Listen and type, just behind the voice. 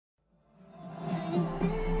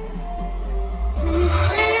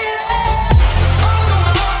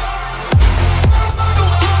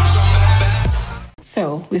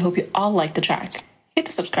we hope you all like the track. Hit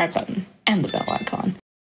the subscribe button and the bell icon.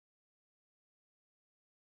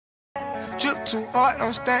 Drip too hard,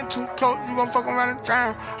 don't stand too close. You gon' fuck around and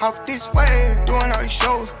drown. Off this way, doing all these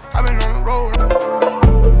shows. I've been on the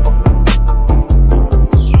road.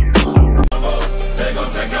 They gon'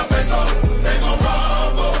 take your face off. They gon'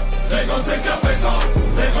 rob her. They gon' take your face off.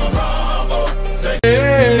 They gon' rob her.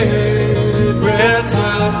 Red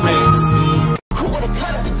top mixtape. Who would've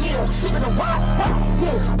cut up the year? Sippin' a watch.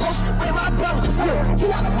 Posted with my brother. You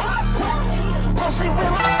got a watch. Posted with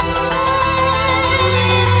my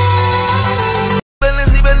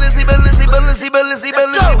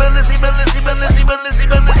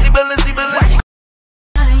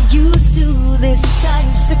I used to this, I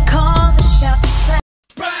used to call the shots.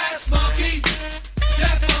 Brass monkey,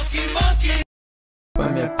 that monkey. Com a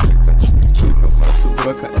minha pica, tipo, eu faço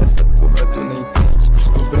broca, essa porra tu nem entende.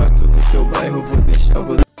 O gato do teu bairro, vou deixar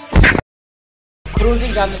você.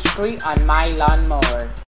 Cruising down the street on my lawnmower.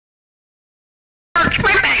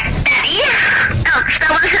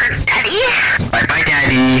 Bye bye,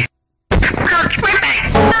 daddy.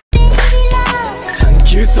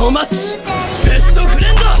 Thank you so much! Best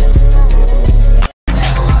friend!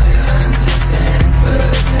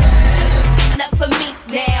 Enough for me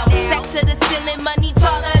now. Stack to the ceiling, money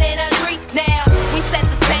taller than a tree now. We set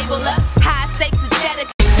the table up, high stakes of cheddar.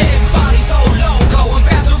 Everybody's so low, going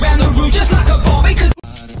fast around the room just like a ball because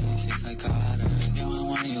she's like Carter. You want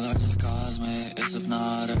one of your largest cars, mate. It's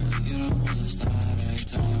hypnotic. You don't want to start it.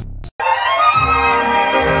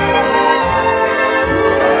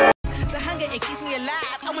 the hunger, it keeps me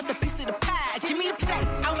alive. I want the piece of the pie. Give me the plate.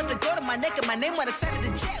 I want to go to my neck and my name on the side of the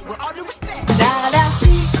jet. With all due respect.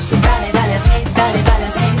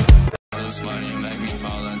 All this money make me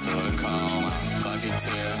fall into a coma. Fuck it to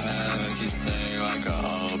your head, make you say like a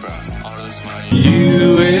Oprah. All this money.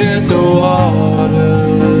 You hit the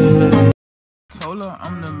water. Told her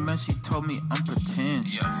I'm the man, she told me I'm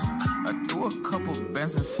pretentious. I threw a couple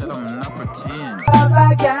bands and said I'm not pretend.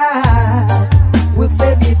 Will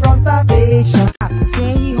save me from starvation.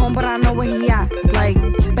 Saying he home, but I know where he at. Like,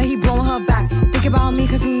 bet he blowing her back. Think about me,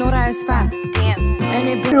 cause he know that it's fat. Damn. And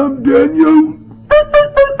it been. Damn, Daniel.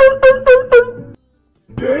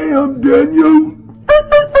 Damn, Daniel.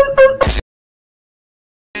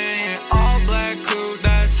 All black crew,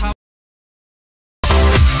 that's how.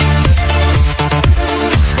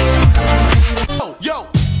 Yo.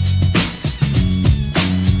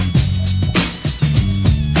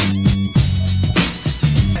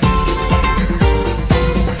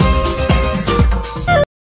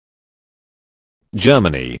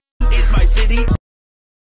 Germany. It's my city.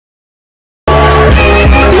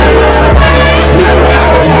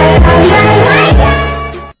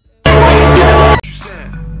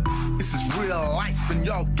 This is real life and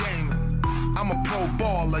y'all gaming. I'm a pro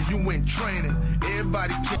baller, you in training.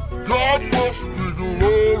 Everybody can. God must be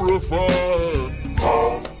glorified.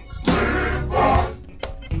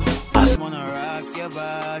 I just wanna rock your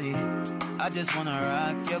body. I just wanna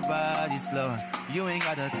rock your body slow. You ain't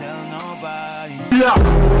gotta tell nobody.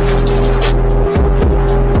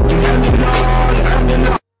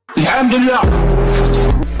 Alhamdulillah.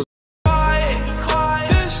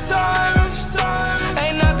 This time,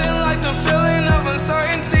 ain't nothing like the feeling of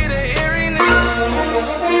uncertainty, the eeriness.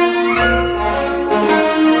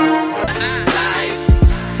 Life,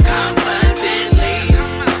 confidently.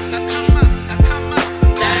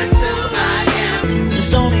 That's who I am.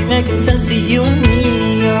 It's only making sense to you and me.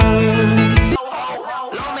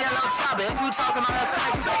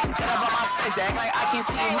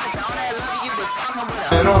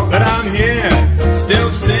 But I'm here,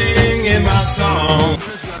 still singing my song.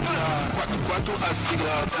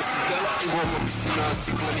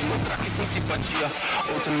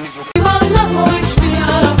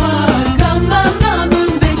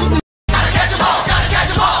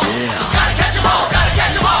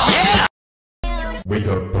 Wake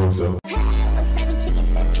up, bozo.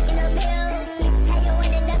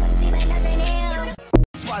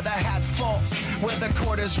 That's why the hat falls where the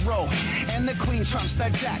quarters roll, and the queen trumps the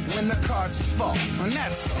jack when the cards fall. And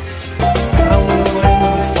that's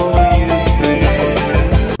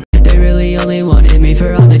They really only wanted me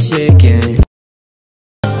for all the chicken.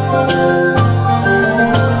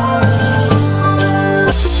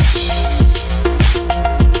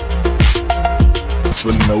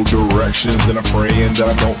 For no directions, and I'm praying that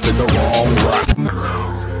I don't take the wrong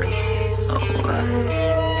route.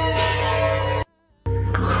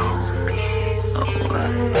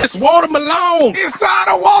 It's watermelon inside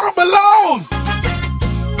a watermelon.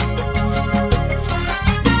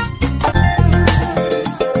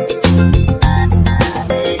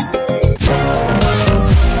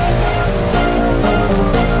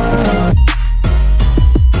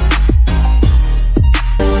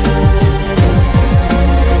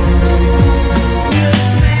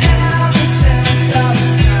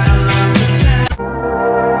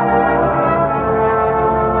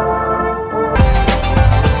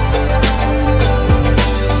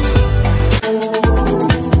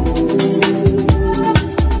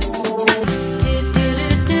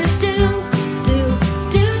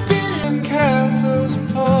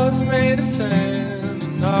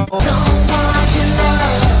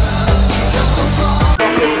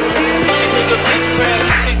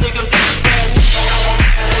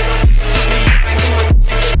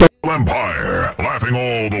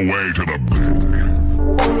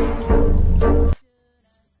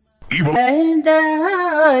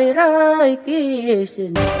 rai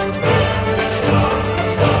kissing.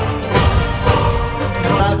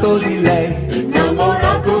 Innamorato di lei,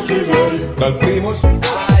 dal primo.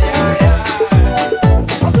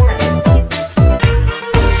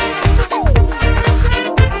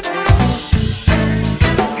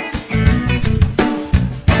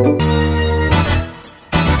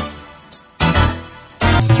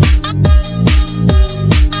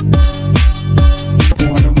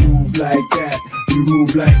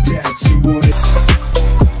 Move like that, she want it.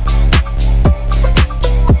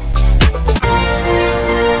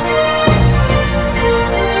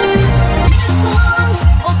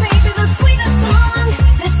 Oh baby, the sweetest song.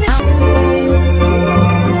 This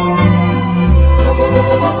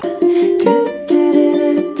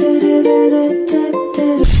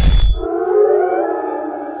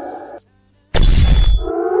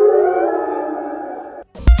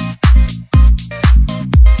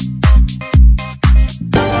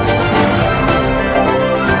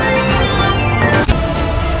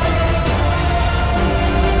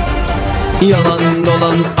Yalan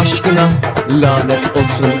dolan aşkına lanet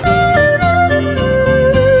olsun.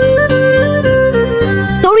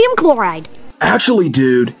 Sodium chloride. Actually,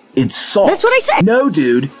 dude, it's salt. That's what I said. No,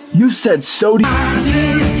 dude, you said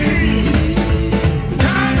sodium.